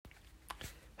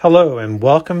Hello and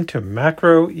welcome to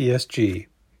Macro ESG.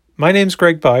 My name's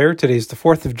Greg Beyer. Today's the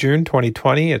 4th of June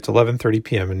 2020. It's 11:30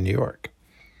 p.m. in New York.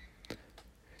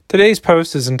 Today's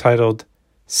post is entitled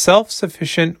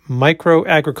Self-Sufficient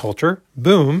Microagriculture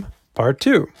Boom Part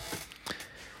 2.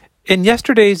 In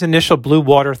yesterday's initial Blue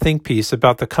Water think piece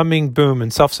about the coming boom in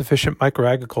self-sufficient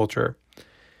microagriculture,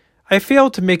 I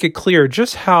failed to make it clear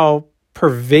just how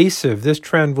pervasive this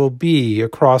trend will be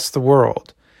across the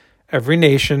world. Every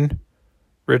nation,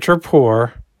 rich or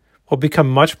poor, will become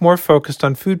much more focused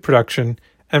on food production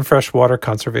and freshwater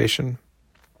conservation.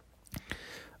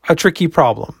 A tricky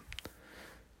problem.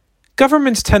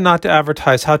 Governments tend not to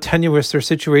advertise how tenuous their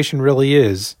situation really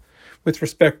is with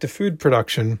respect to food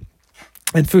production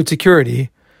and food security,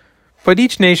 but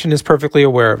each nation is perfectly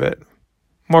aware of it.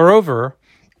 Moreover,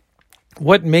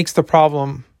 what makes the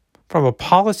problem from a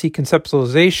policy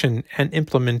conceptualization and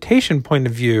implementation point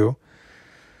of view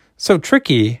so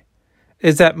tricky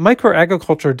is that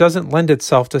microagriculture doesn't lend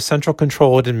itself to central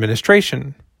control and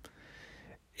administration.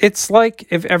 It's like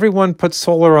if everyone puts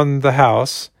solar on the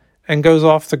house and goes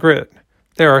off the grid.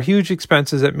 There are huge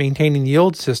expenses at maintaining the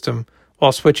old system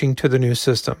while switching to the new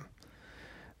system.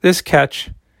 This catch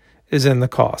is in the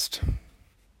cost.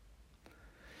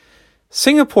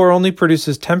 Singapore only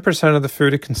produces 10% of the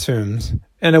food it consumes,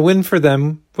 and a win for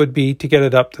them would be to get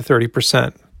it up to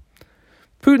 30%.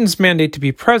 Putin's mandate to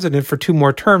be president for 2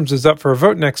 more terms is up for a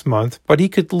vote next month, but he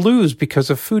could lose because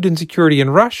of food insecurity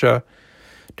in Russia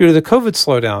due to the COVID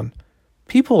slowdown.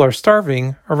 People are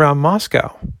starving around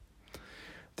Moscow.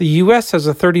 The U.S. has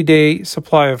a 30-day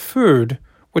supply of food,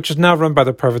 which is now run by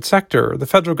the private sector. The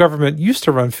federal government used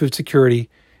to run food security,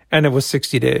 and it was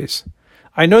 60 days.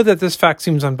 I know that this fact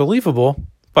seems unbelievable,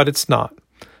 but it's not.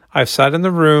 I've sat in the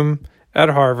room at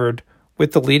Harvard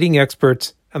with the leading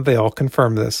experts, and they all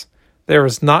confirm this. There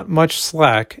is not much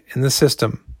slack in the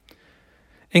system.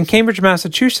 In Cambridge,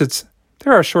 Massachusetts,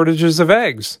 there are shortages of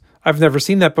eggs. I've never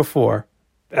seen that before,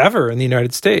 ever in the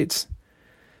United States.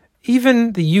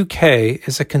 Even the UK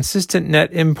is a consistent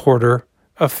net importer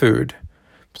of food.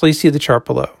 Please see the chart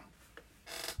below.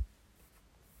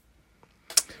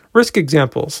 Risk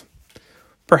examples.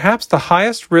 Perhaps the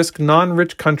highest risk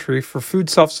non-rich country for food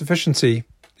self-sufficiency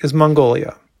is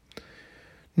Mongolia.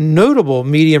 Notable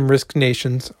medium-risk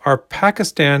nations are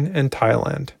Pakistan and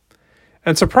Thailand.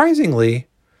 And surprisingly,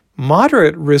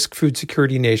 moderate-risk food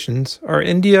security nations are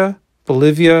India,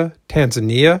 Bolivia,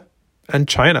 Tanzania, and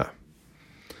China.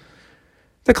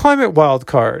 The climate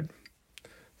wildcard.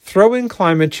 Throw in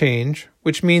climate change,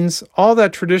 which means all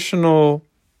that traditional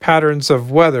patterns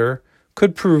of weather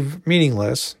could prove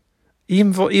meaningless,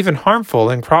 even harmful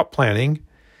in crop planting,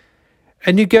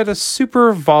 and you get a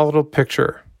super volatile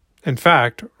picture. In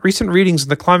fact, recent readings in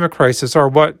the climate crisis are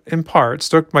what, in part,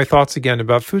 stoked my thoughts again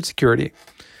about food security.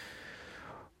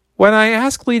 When I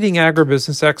ask leading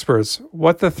agribusiness experts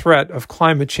what the threat of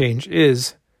climate change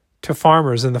is to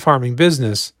farmers in the farming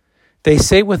business, they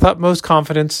say with utmost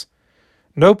confidence,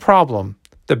 no problem,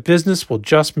 the business will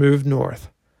just move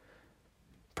north.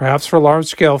 Perhaps for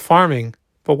large-scale farming,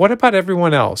 but what about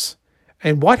everyone else?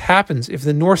 And what happens if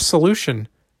the North solution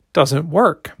doesn't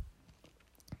work?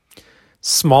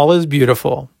 Small is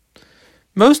beautiful.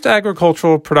 Most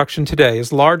agricultural production today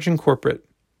is large and corporate,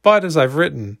 but as I've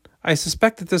written, I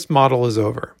suspect that this model is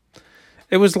over.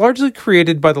 It was largely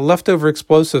created by the leftover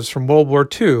explosives from World War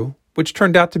II, which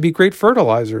turned out to be great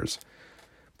fertilizers,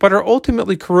 but are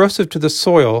ultimately corrosive to the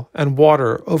soil and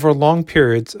water over long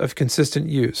periods of consistent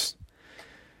use.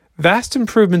 Vast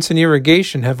improvements in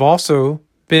irrigation have also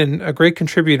been a great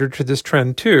contributor to this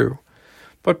trend too,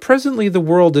 but presently the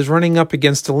world is running up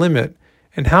against a limit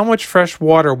in how much fresh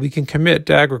water we can commit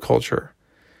to agriculture.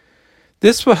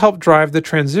 This will help drive the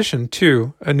transition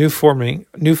to a new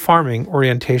farming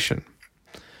orientation.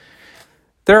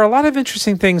 There are a lot of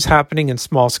interesting things happening in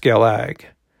small-scale ag,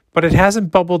 but it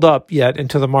hasn't bubbled up yet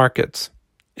into the markets.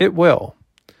 It will.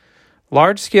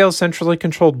 Large-scale centrally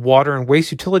controlled water and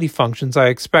waste utility functions I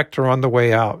expect are on the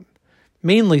way out,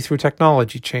 mainly through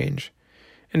technology change.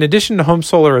 In addition to home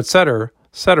solar,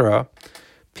 etc.,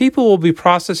 people will be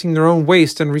processing their own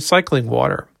waste and recycling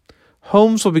water.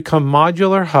 Homes will become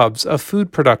modular hubs of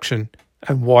food production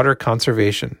and water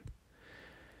conservation.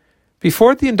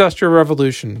 Before the Industrial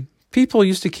Revolution, people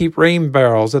used to keep rain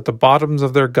barrels at the bottoms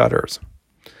of their gutters.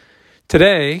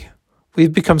 Today,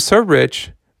 we've become so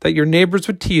rich that your neighbors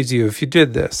would tease you if you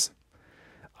did this.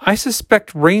 I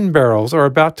suspect rain barrels are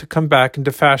about to come back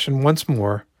into fashion once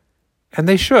more, and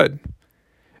they should.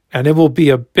 And it will be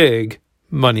a big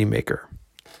moneymaker.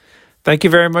 Thank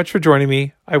you very much for joining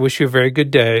me. I wish you a very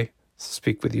good day.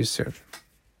 Speak with you soon.